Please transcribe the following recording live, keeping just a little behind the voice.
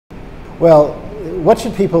Well, what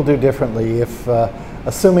should people do differently if,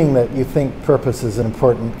 assuming that you think purpose is an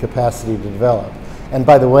important capacity to develop? And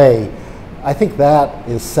by the way, I think that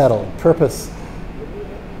is settled. Purpose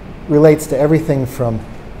relates to everything from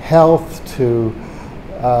health to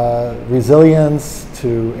resilience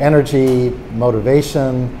to energy,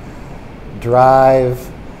 motivation, drive.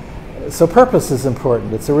 So purpose is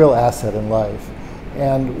important. It's a real asset in life.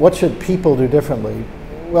 And what should people do differently?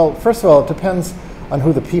 Well, first of all, it depends on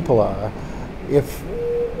who the people are. If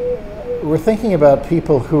we're thinking about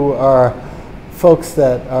people who are folks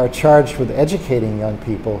that are charged with educating young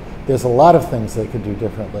people, there's a lot of things they could do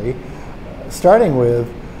differently, starting with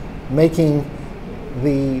making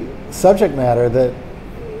the subject matter that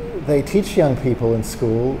they teach young people in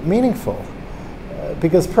school meaningful.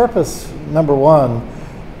 Because purpose, number one,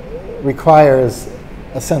 requires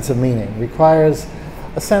a sense of meaning, requires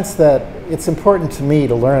a sense that it's important to me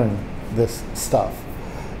to learn this stuff.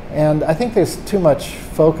 And I think there's too much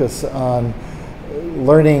focus on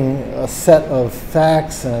learning a set of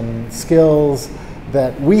facts and skills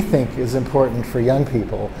that we think is important for young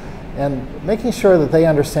people. And making sure that they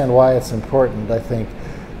understand why it's important, I think,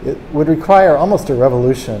 it would require almost a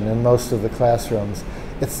revolution in most of the classrooms.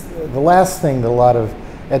 It's the last thing that a lot of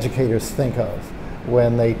educators think of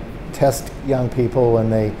when they test young people, when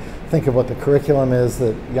they think of what the curriculum is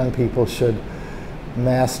that young people should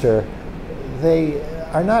master. They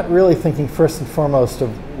are not really thinking first and foremost of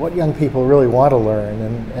what young people really want to learn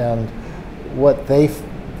and what the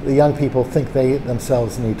young people think they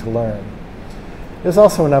themselves need to learn. There's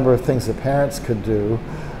also a number of things that parents could do,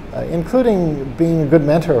 including being a good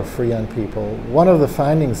mentor for young people. One of the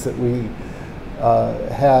findings that we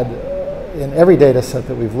had in every data set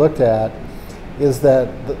that we've looked at is that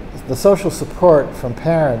the social support from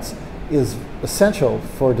parents is essential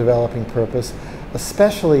for developing purpose,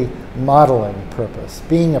 especially modeling purpose,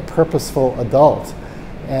 being a purposeful adult,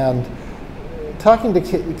 and talking to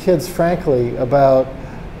kids frankly about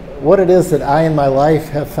what it is that I in my life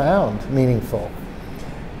have found meaningful,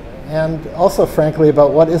 and also frankly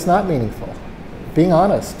about what is not meaningful. Being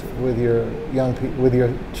honest with your with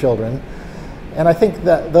your children. And I think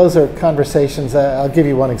that those are conversations. I'll give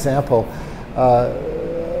you one example. A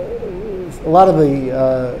lot of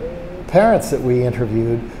the parents that we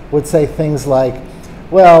interviewed would say things like,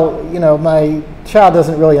 well, you know, my child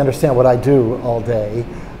doesn't really understand what I do all day.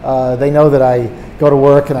 They know that I go to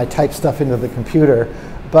work and I type stuff into the computer,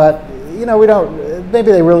 but you know,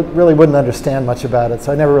 maybe they really wouldn't understand much about it,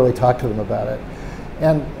 so I never really talked to them about it.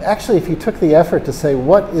 And actually, if you took the effort to say,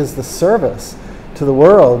 what is the service to the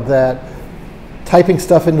world that typing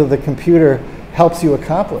stuff into the computer helps you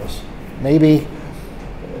accomplish? Maybe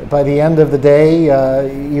by the end of the day,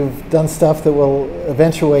 you've done stuff that will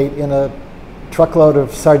eventuate in a truckload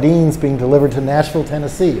of sardines being delivered to Nashville,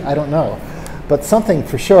 Tennessee. I don't know. But something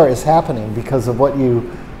for sure is happening because of what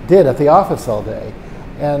you did at the office all day.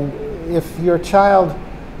 And if your child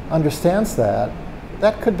understands that,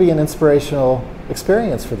 that could be an inspirational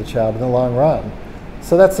experience for the child in the long run.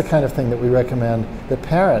 So that's the kind of thing that we recommend that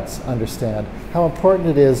parents understand, how important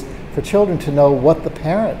it is for children to know what the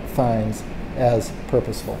parent finds as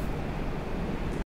purposeful.